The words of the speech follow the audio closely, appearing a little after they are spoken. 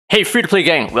Hey free-to-play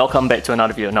gang, welcome back to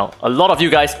another video. Now, a lot of you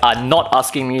guys are not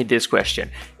asking me this question.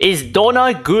 Is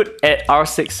Donar good at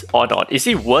R6 or not? Is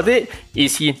he worth it?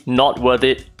 Is he not worth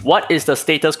it? What is the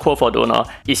status quo for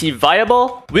Donar? Is he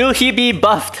viable? Will he be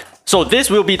buffed? So this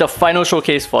will be the final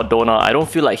showcase for Donar. I don't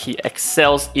feel like he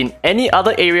excels in any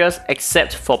other areas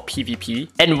except for PvP.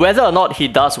 And whether or not he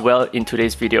does well in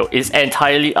today's video is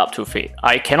entirely up to fate.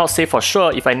 I cannot say for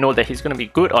sure if I know that he's going to be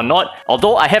good or not.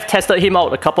 Although I have tested him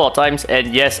out a couple of times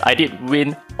and yes, I did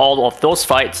win all of those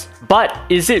fights. But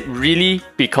is it really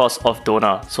because of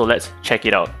Donar? So let's check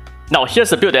it out. Now here's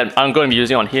the build that I'm going to be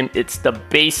using on him. It's the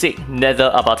basic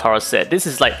Nether Avatar set. This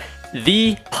is like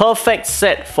the perfect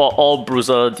set for all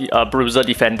bruiser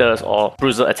defenders or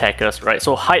bruiser attackers, right?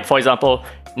 So height, for example,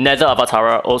 Nether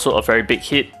Avatar, also a very big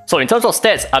hit. So in terms of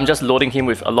stats, I'm just loading him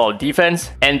with a lot of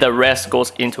defense and the rest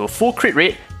goes into full crit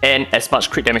rate and as much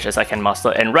crit damage as I can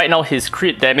master. And right now his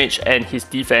crit damage and his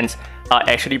defense are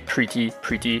actually pretty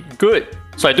good.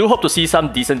 So I do hope to see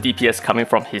some decent DPS coming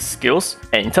from his skills.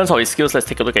 And in terms of his skills, let's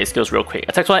take a look at his skills real quick.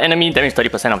 Attacks one enemy, damage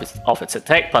 30% of its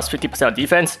attack, plus 50% of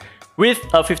defense, with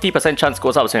a 50% chance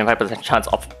goes up to 75% chance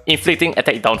of inflicting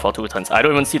attack down for 2 turns. I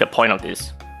don't even see the point of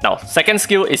this. Now, second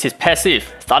skill is his passive,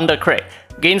 Thunder Crack.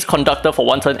 Gains Conductor for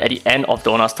 1 turn at the end of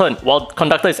Donar's turn. While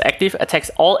Conductor is active, attacks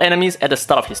all enemies at the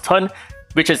start of his turn,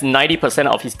 which is 90%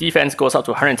 of his defense goes up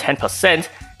to 110%.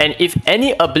 And if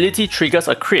any ability triggers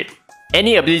a crit,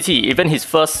 any ability, even his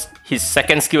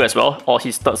second skill as well, or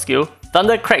his third skill,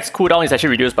 Thunder Crack's cooldown is actually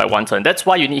reduced by 1 turn. That's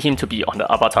why you need him to be on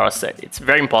the Avatar set. It's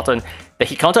very important that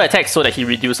he counterattacks so that he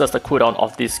reduces the cooldown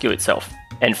of this skill itself.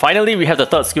 And finally, we have the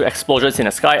third skill, Explosions in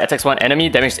the Sky. Attacks one enemy,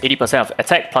 damages 80% of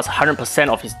attack plus 100%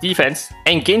 of his defense,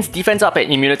 and gains defense up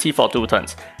and immunity for 2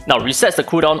 turns. Now resets the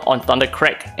cooldown on Thunder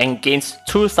Crack and gains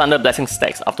 2 Thunder Blessing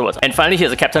stacks afterwards. And finally, he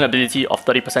has a Captain ability of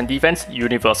 30% defense,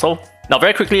 universal. Now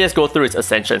very quickly, let's go through its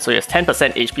ascension. So he has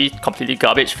 10% HP, completely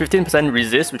garbage, 15%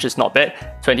 resist, which is not bad,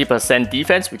 20%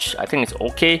 defense, which I think is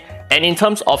okay. And in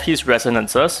terms of his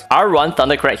resonances, R1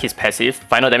 Thunder Crack, his passive,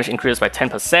 final damage increases by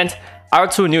 10%.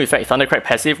 R2 new effect, Thunder Crack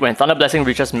passive, when Thunder Blessing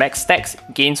reaches max stacks,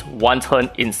 gains 1 turn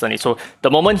instantly. So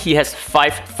the moment he has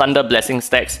 5 Thunder Blessing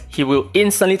stacks, he will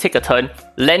instantly take a turn,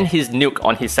 land his nuke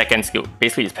on his second skill,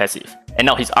 basically his passive. And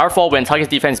now his R4, when target's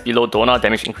defense below Donar,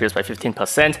 damage increases by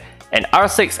 15%. And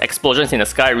R6, Explosions in the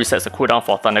Sky, resets the cooldown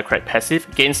for Thunder Crack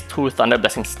passive, gains 2 Thunder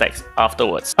Blessing stacks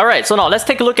afterwards. Alright, so now let's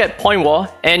take a look at Point War,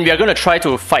 and we are going to try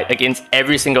to fight against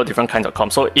every single different kinds of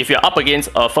comp. So if you're up against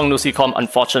a Feng Lucy comp,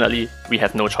 unfortunately, we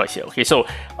have no choice here. Okay, so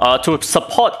to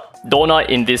support Donar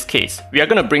in this case, we are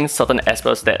going to bring certain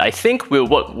aspects that I think will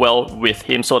work well with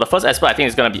him. So the first aspect I think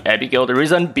is going to be Abigail. The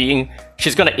reason being,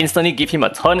 she's going to instantly give him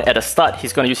a turn at the start.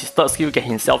 He's going to use his third skill, get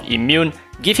himself immune,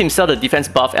 give himself the defense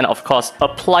buff, and of course,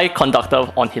 apply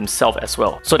Conductor on himself as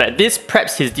well, so that this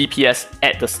preps his DPS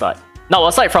at the start. Now,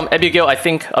 aside from Abigail, I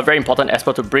think a very important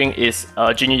aspect to bring is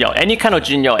Jin Yao. Any kind of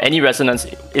Jin Yao, any resonance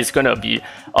is going to be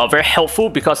very helpful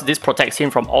because this protects him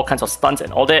from all kinds of stuns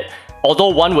and all that. Although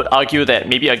one would argue that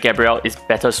maybe a Gabriel is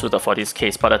better suited for this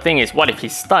case. But the thing is, what if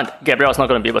he's stunned? Gabriel is not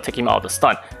going to be able to take him out of the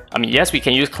stun. I mean, yes, we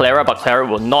can use Clara, but Clara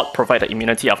will not provide the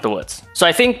immunity afterwards. So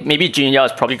I think maybe Jin Yao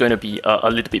is probably going to be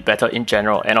a little bit better in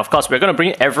general. And of course, we're going to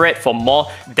bring Everett for more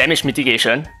damage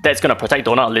mitigation. That's going to protect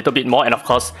Donar a little bit more and of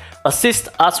course, assist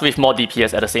us with more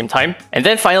DPS at the same time. And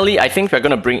then finally, I think we're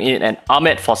going to bring in an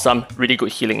Ahmed for some really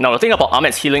good healing. Now, the thing about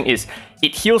Ahmed's healing is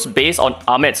it heals based on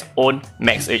Ahmed's own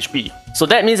max HP. So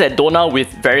that means that Donar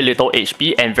with very little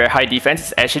HP and very high defense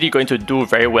is actually going to do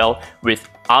very well with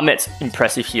Ahmed's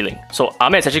impressive healing. So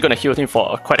Ahmed's actually going to heal him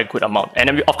for quite a good amount. And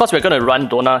then of course, we're going to run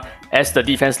Donar as the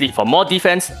defense lead for more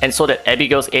defense, and so that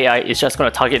Abigail's AI is just going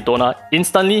to target Donar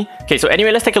instantly. Okay, so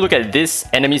anyway, let's take a look at this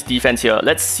enemy's defense here.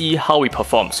 Let's see how we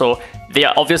perform. So they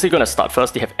are obviously going to start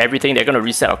first. They have everything. They're going to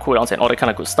reset our cooldowns and all that kind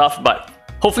of good stuff. But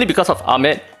hopefully because of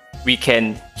Ahmed, we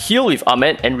can heal with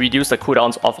Ahmed and reduce the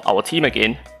cooldowns of our team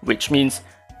again, which means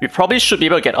we probably should be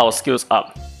able to get our skills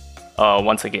up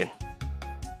once again.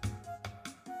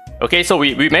 Okay, so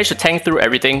we managed to tank through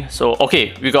everything. So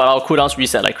okay, we got our cooldowns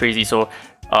reset like crazy. So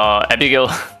Abigail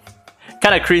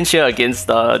kind of cringe here against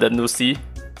the Nusi.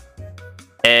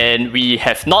 And we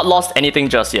have not lost anything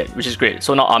just yet, which is great.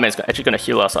 So now Ahmed is actually going to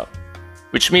heal us up,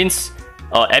 which means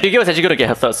Abigail is actually going to get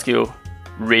her third skill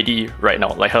ready right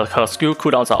now. Like her skill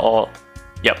cooldowns are all,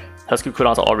 yep, her skill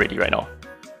cooldowns are all ready right now.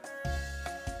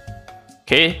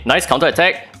 Okay, nice counter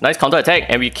attack,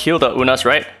 and we kill the Unas,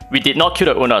 right? We did not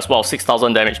kill the Unas. Wow,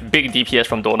 6,000 damage, big DPS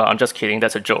from Donar. I'm just kidding,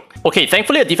 that's a joke. Okay,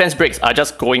 thankfully the defense breaks are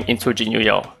just going into Jin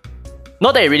Yao.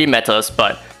 Not that it really matters,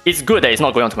 but it's good that it's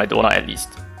not going onto my Donar at least.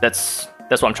 That's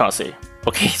what I'm trying to say.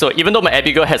 Okay, so even though my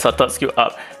Abigail has her third skill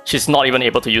up, she's not even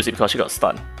able to use it because she got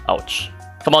stunned. Ouch.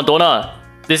 Come on, Donar.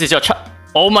 This is your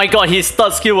Oh my god, his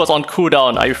third skill was on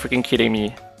cooldown. Are you freaking kidding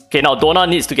me? Okay, now Donar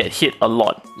needs to get hit a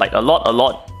lot. Like a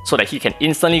lot, so that he can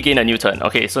instantly gain a new turn.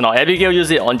 Okay, so now Abigail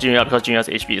uses it on Junior because Junior's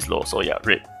HP is low. So yeah,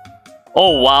 rip.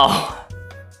 Oh wow.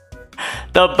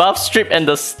 The buff strip and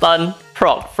the stun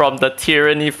proc from the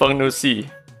Tyranny Feng Nusi.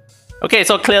 Okay,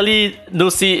 so clearly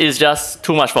Nusi is just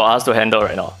too much for us to handle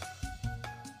right now.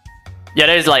 Yeah,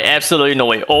 there is like absolutely no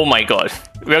way. Oh my god.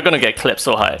 We're gonna get clipped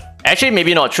so hard. Actually,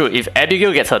 maybe not true. If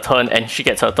Abigail gets her turn and she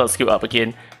gets her third skill up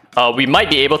again, we might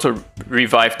be able to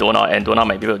revive Donar and Donar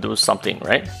might be able to do something,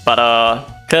 right? But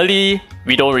clearly,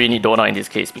 we don't really need Donar in this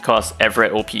case because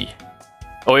Everett OP.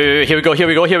 Oh, wait, here we go.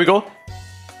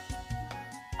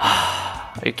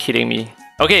 Are you kidding me?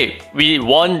 Okay, we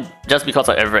won just because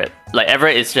of Everett. Like,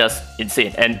 Everett is just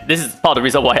insane. And this is part of the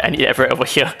reason why I need Everett over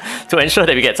here to ensure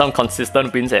that we get some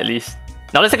consistent wins at least.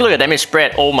 Now let's take a look at damage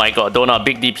spread. Oh my god, Donar,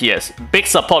 big DPS. Big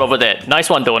support over there. Nice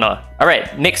one, Donar.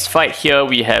 Alright, next fight here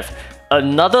we have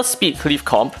another speed cleave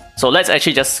comp. So let's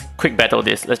actually just quick battle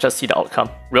this. Let's just see the outcome.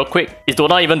 Real quick, is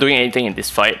Donar even doing anything in this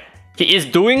fight? He is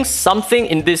doing something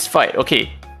in this fight.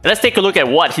 Okay, let's take a look at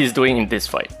what he's doing in this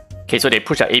fight. Okay, so they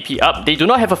push our AP up. They do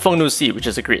not have a Feng Nusi, which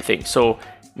is a great thing. So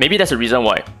maybe that's the reason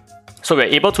why. So we're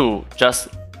able to just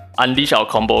unleash our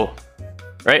combo,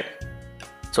 right?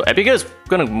 So Abigail is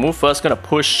gonna move first, gonna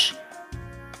push.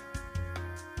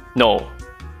 No.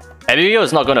 Abigail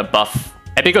is not gonna buff.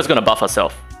 Abigail is gonna buff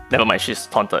herself. Never mind, she's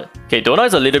taunted. Okay, Donar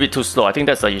is a little bit too slow. I think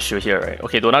that's the issue here, right?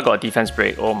 Okay, Donar got a defense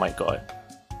break. Oh my god.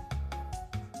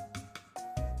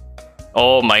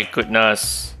 Oh my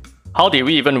goodness. How did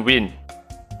we even win?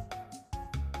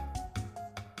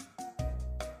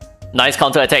 Nice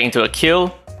counter attack into a kill,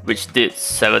 which did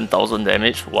 7,000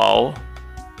 damage. Wow.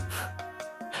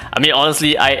 I mean,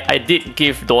 honestly, I did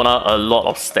give Donar a lot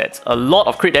of stats. A lot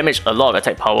of crit damage, a lot of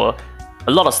attack power,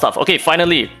 a lot of stuff. Okay,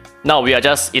 finally. Now we are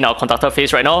just in our conductor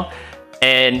phase right now.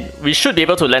 And we should be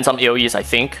able to land some AoEs, I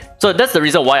think. So that's the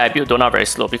reason why I built Donar very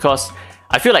slow. Because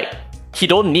I feel like he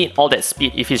don't need all that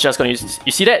speed if he's just going to use...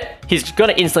 You see that? He's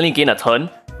going to instantly gain a turn,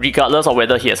 regardless of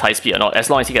whether he has high speed or not, as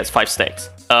long as he gets 5 stacks.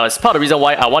 It's part of the reason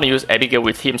why I want to use Abigail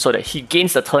with him so that he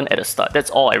gains the turn at the start. That's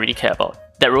all I really care about.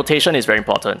 That rotation is very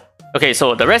important. Okay,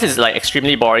 so the rest is like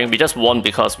extremely boring. We just won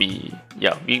because we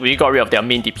got rid of their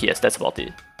main DPS. That's about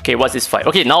it. Okay, what's this fight?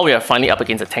 Okay, now we are finally up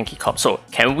against a tanky comp. So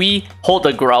can we hold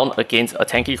the ground against a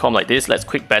tanky comp like this? Let's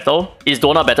quick battle. Is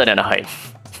Donar better than a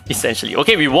Hive? Essentially.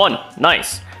 Okay, we won.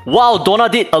 Nice. Wow,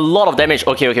 Donar did a lot of damage.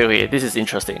 Okay. This is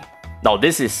interesting. Now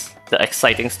this is the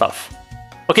exciting stuff.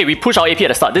 Okay, we push our AP at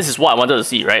the start. This is what I wanted to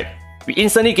see, right? We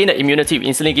instantly gain the immunity, we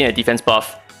instantly gain a defense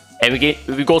buff, and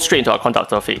we go straight into our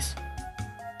conductor phase.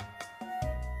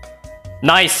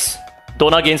 Nice!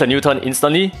 Donar gains a new turn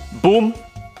instantly. Boom!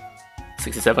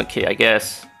 67k, I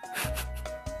guess.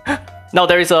 Now,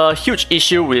 there is a huge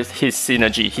issue with his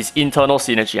synergy, his internal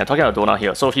synergy. I'm talking about Donar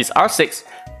here. So his R6,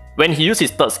 when he uses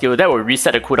his third skill, that will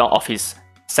reset the cooldown of his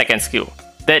second skill.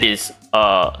 That is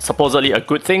supposedly a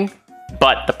good thing.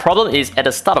 But the problem is, at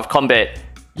the start of combat,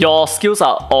 your skills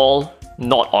are all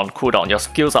not on cooldown. Your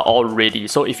skills are all ready.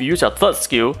 So if you use your third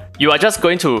skill, you are just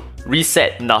going to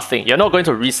reset nothing. You're not going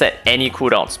to reset any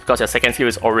cooldowns because your second skill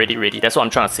is already ready. That's what I'm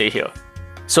trying to say here.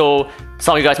 So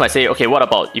some of you guys might say, okay, what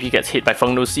about if you get hit by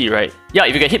Feng Nusi, right? Yeah,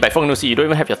 if you get hit by Feng Nusi, you don't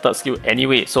even have your third skill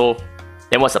anyway. So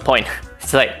then what's the point?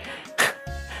 It's like,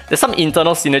 there's some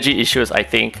internal synergy issues, I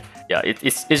think. Yeah,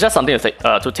 it's just something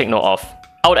to take note of.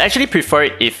 I would actually prefer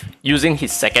it if using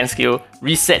his second skill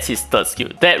resets his third skill.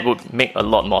 That would make a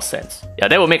lot more sense. Yeah,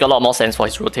 that would make a lot more sense for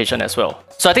his rotation as well.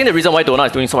 So I think the reason why Donar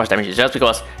is doing so much damage is just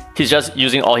because he's just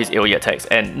using all his AoE attacks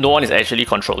and no one is actually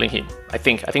controlling him. I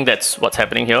think that's what's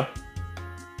happening here.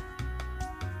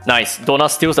 Nice. Donar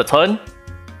steals the turn.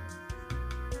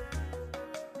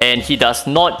 And he does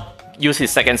not use his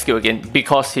second skill again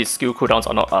because his skill cooldowns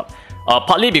are not up.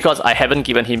 Partly because I haven't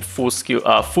given him full skill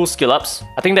ups.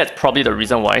 I think that's probably the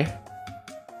reason why.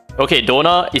 Okay,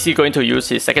 Donar, is he going to use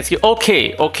his second skill?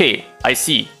 Okay, I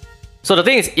see. So the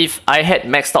thing is, if I had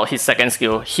maxed out his second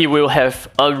skill, he will have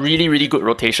a really good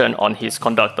rotation on his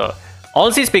conductor.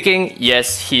 Honestly speaking,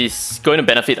 yes, he's going to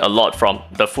benefit a lot from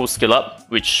the full skill up,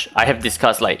 which I have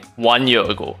discussed like 1 year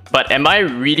ago. But am I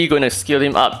really going to skill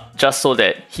him up just so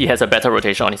that he has a better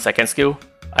rotation on his second skill?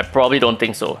 I probably don't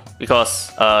think so, because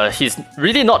he's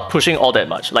really not pushing all that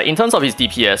much. Like in terms of his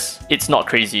DPS, it's not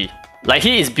crazy. Like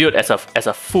he is built as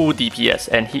a full DPS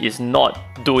and he is not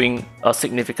doing a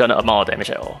significant amount of damage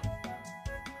at all.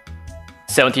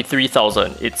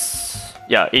 73,000, it's,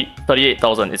 yeah,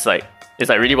 38,000, it's like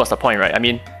really what's the point, right? I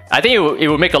mean, I think it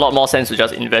would make a lot more sense to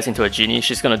just invest into a Genie.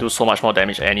 She's gonna do so much more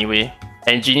damage anyway.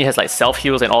 And Genie has like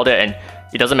self-heals and all that, and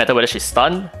it doesn't matter whether she's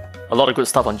stunned. A lot of good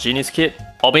stuff on Genie's kit.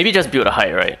 Or maybe just build a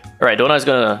height, right? Alright, Donar is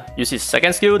gonna use his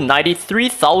second skill,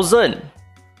 93,000.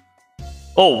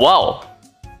 Oh wow.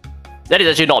 That is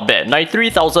actually not bad.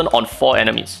 93,000 on 4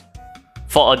 enemies.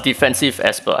 For a defensive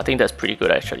Esper, I think that's pretty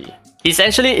good actually.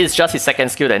 Essentially, it's just his second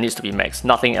skill that needs to be maxed,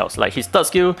 nothing else. Like his third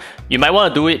skill, you might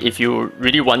want to do it if you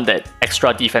really want that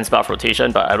extra defense buff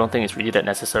rotation, but I don't think it's really that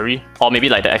necessary. Or maybe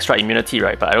like the extra immunity,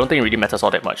 right? But I don't think it really matters all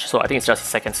that much. So I think it's just his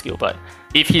second skill. But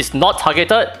if he's not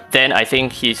targeted, then I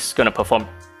think he's gonna perform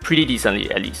pretty decently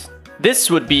at least.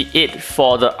 This would be it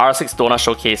for the R6 Donar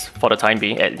showcase for the time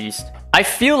being at least. I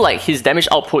feel like his damage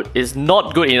output is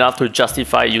not good enough to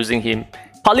justify using him,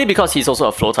 partly because he's also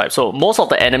a flow type. So most of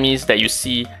the enemies that you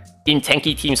see in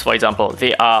tanky teams, for example,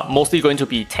 they are mostly going to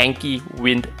be tanky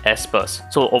wind espers.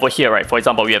 So over here, right, for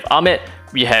example, we have Ahmed,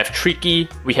 we have Tricky,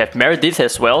 we have Meredith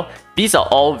as well. These are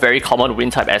all very common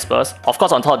wind type espers. Of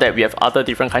course, on top of that, we have other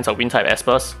different kinds of wind type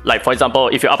espers. Like for example,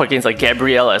 if you're up against a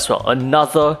Gabrielle as well,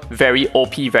 another very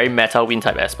OP, very meta wind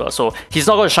type esper. So he's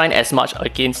not going to shine as much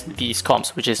against these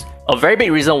comps, which is a very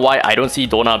big reason why I don't see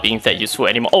Donar being that useful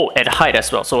anymore. Oh, and height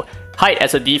as well. So height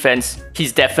as a defense,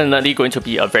 he's definitely going to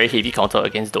be a very heavy counter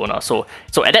against Donar. So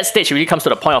at that stage, it really comes to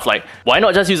the point of like, why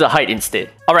not just use a height instead?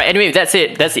 Alright, anyway, that's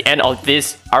it. That's the end of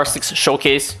this R6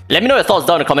 showcase. Let me know your thoughts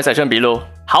down in the comment section below.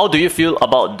 How do you feel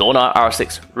about Donar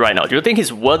R6 right now? Do you think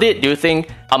he's worth it? Do you think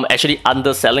I'm actually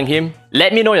underselling him?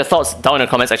 Let me know your thoughts down in the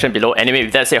comment section below. Anyway,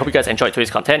 with that said, I hope you guys enjoyed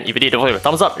today's content. If you did, don't forget to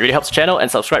thumbs up. It really helps the channel,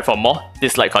 and subscribe for more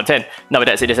Dislyte content. Now with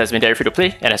that said, this has been Dairy Free to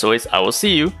Play, and as always, I will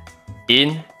see you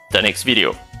in the next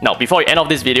video. Now, before we end off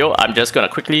this video, I'm just gonna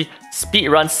quickly speed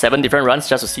run 7 different runs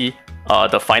just to see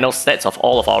the final stats of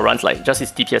all of our runs, like just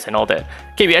his DPS and all that.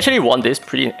 Okay, we actually won this,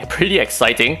 pretty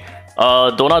exciting.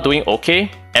 Donar doing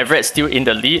okay. Everett still in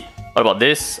the lead. What about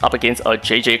this? Up against a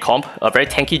JJ comp, a very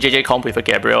tanky JJ comp with a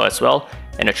Gabrielle as well,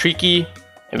 and a Tricky.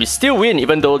 And we still win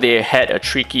even though they had a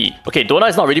Tricky. Okay, Donar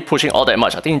is not really pushing all that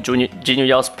much. I think Jinyu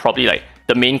Yao's probably like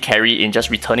the main carry in just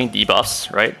returning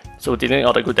debuffs, right? So dealing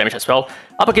all the good damage as well.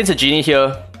 Up against a Genie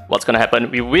here, what's gonna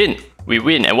happen? We win. We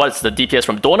win. And what's the DPS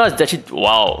from Donar? Is actually,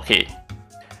 wow, okay.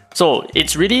 So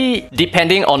it's really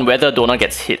depending on whether Donar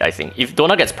gets hit, I think. If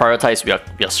Donar gets prioritized,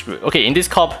 we are screwed. Okay, in this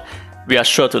comp, we are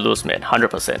sure to lose, man,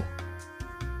 100%.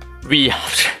 We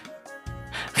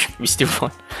still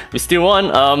won. We still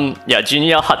won. Yeah,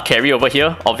 Genie hard carry over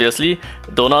here, obviously.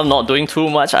 Donar not doing too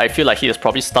much. I feel like he is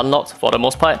probably stun locked for the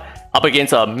most part. Up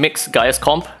against a mixed Gaia's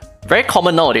comp. Very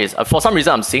common nowadays. For some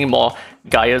reason, I'm seeing more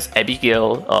Gaia's,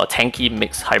 Abigail, tanky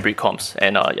mixed hybrid comps.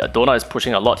 And yeah, Donar is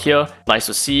pushing a lot here. Nice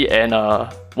to see. And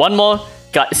one more.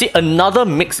 See, another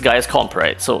mixed Gaia's comp,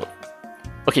 right? So,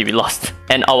 okay, we lost.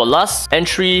 And our last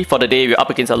entry for the day, we're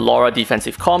up against a Laura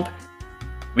defensive comp.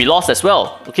 We lost as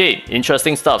well. Okay,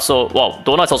 interesting stuff. So, wow,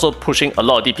 Donar is also pushing a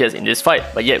lot of DPS in this fight,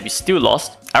 but yet we still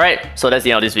lost. Alright, so that's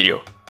the end of this video.